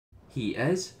He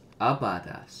is a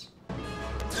badass.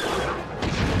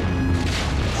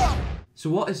 So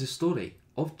what is the story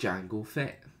of Jango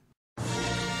Fett?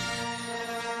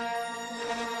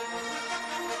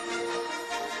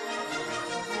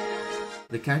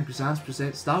 The Kangaroo Sans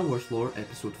presents Star Wars Lore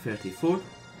Episode 34,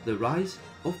 The Rise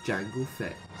of Jango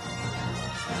Fett.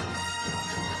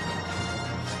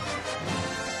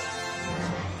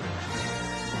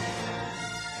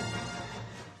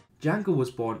 Jango was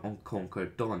born on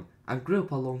Conquered Dawn and grew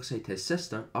up alongside his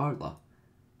sister Arla.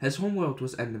 His homeworld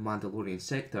was in the Mandalorian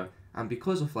sector, and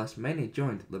because of this many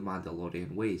joined the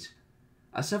Mandalorian ways.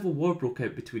 A civil war broke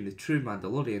out between the true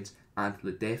Mandalorians and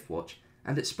the Death Watch,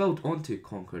 and it spilled onto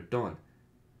Conquered Dawn.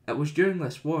 It was during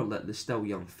this war that the still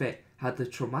young Fett had the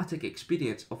traumatic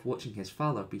experience of watching his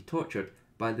father be tortured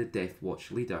by the Death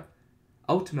Watch leader.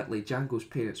 Ultimately, Jango's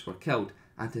parents were killed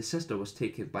and his sister was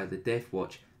taken by the Death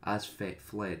Watch as Fett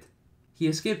fled. He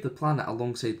escaped the planet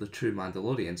alongside the true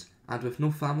Mandalorians, and with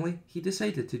no family, he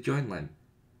decided to join them.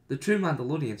 The true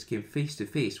Mandalorians came face to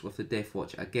face with the Death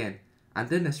Watch again,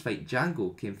 and in this fight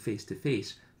Jango came face to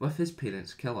face with his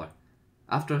parents' killer.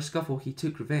 After a scuffle, he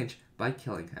took revenge by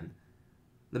killing him.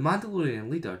 The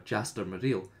Mandalorian leader, Jaster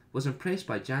Mereel, was impressed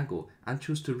by Jango and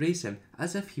chose to raise him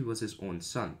as if he was his own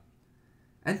son.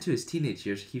 Into his teenage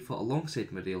years, he fought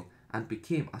alongside Mereel and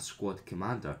became a squad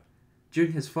commander.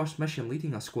 During his first mission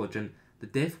leading a squadron, the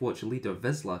Death Watch leader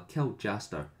Vizsla killed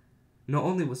Jaster. Not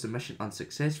only was the mission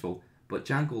unsuccessful, but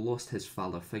Jango lost his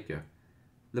father figure.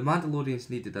 The Mandalorians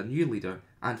needed a new leader,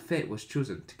 and Fett was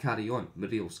chosen to carry on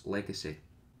Mereel's legacy.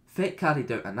 Fett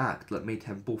carried out an act that made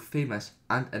him both famous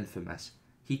and infamous.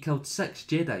 He killed 6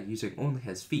 Jedi using only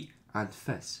his feet and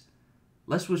fists.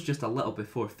 This was just a little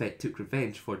before Fett took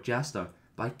revenge for Jaster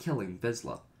by killing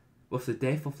Vizsla. With the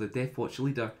death of the Death Watch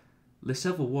leader, the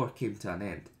civil war came to an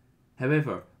end.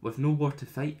 However, with no war to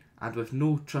fight and with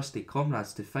no trusty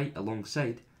comrades to fight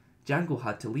alongside, Jango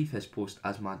had to leave his post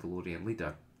as Mandalorian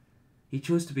leader. He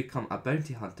chose to become a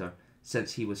bounty hunter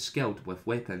since he was skilled with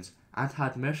weapons and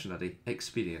had mercenary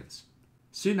experience.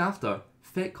 Soon after,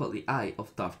 Fett caught the eye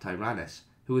of Darth Tyrannus,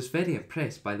 who was very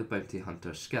impressed by the bounty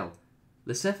hunter's skill.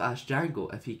 The Sith asked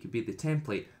Jango if he could be the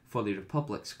template for the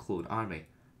Republic's clone army,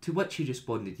 to which he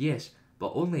responded yes,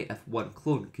 but only if one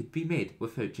clone could be made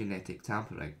without genetic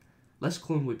tampering. This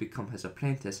clone would become his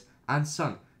apprentice and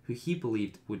son, who he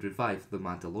believed would revive the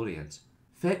Mandalorians.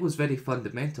 Fett was very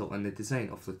fundamental in the design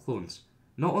of the clones.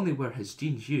 Not only were his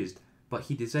genes used, but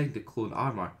he designed the clone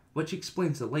armour, which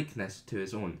explains the likeness to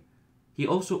his own. He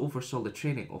also oversaw the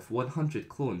training of 100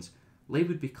 clones. They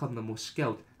would become the most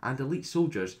skilled and elite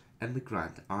soldiers in the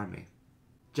Grand Army.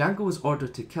 Jango was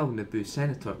ordered to kill Naboo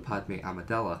Senator Padme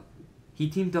Amidala. He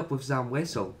teamed up with Zam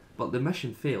Wesell, but the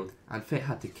mission failed and Fett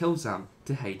had to kill Zam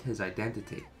to hide his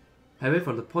identity.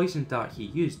 However, the poison dart he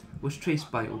used was traced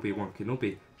by Obi-Wan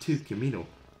Kenobi to Kamino.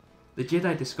 The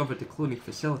Jedi discovered the cloning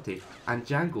facility, and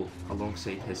Jango,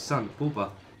 alongside his son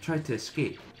Boba, tried to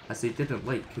escape as they didn't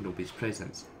like Kenobi's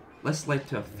presence. This led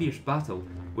to a fierce battle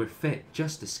where Fett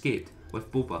just escaped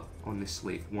with Boba on the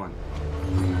Slave One.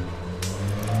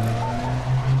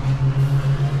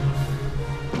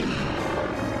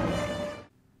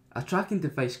 A tracking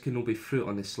device Kenobi threw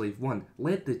on the Slave One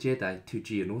led the Jedi to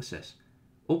Geonosis.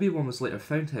 Obi-Wan was later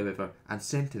found, however, and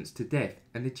sentenced to death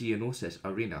in the Geonosis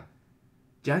arena.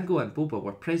 Jango and Boba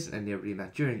were present in the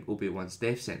arena during Obi-Wan's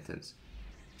death sentence.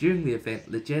 During the event,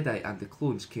 the Jedi and the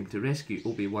clones came to rescue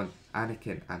Obi-Wan,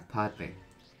 Anakin and Padme.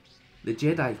 The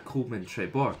Jedi Coleman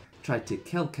Trebor tried to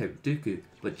kill Count Dooku,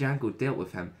 but Jango dealt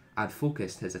with him and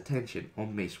focused his attention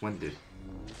on Mace Windu.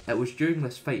 It was during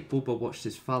this fight Boba watched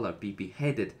his father be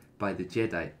beheaded by the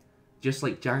Jedi. Just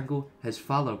like Jango, his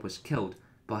father was killed,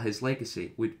 but his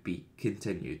legacy would be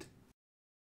continued.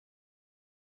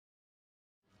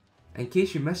 In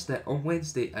case you missed it, on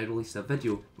Wednesday I released a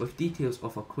video with details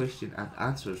of a question and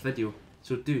answers video,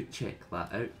 so do check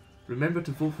that out. Remember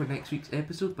to vote for next week's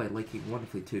episode by liking one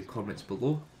of the 2 comments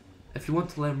below. If you want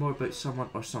to learn more about someone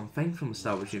or something from the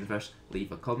Star Wars universe,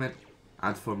 leave a comment.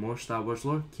 And for more Star Wars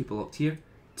lore, keep it locked here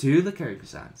to the Kangaroo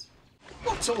Sans.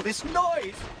 What's all this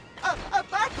noise? A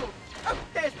battle! Oh,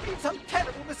 there's been some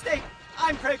terrible mistake.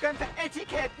 I'm programmed for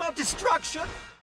etiquette, not destruction.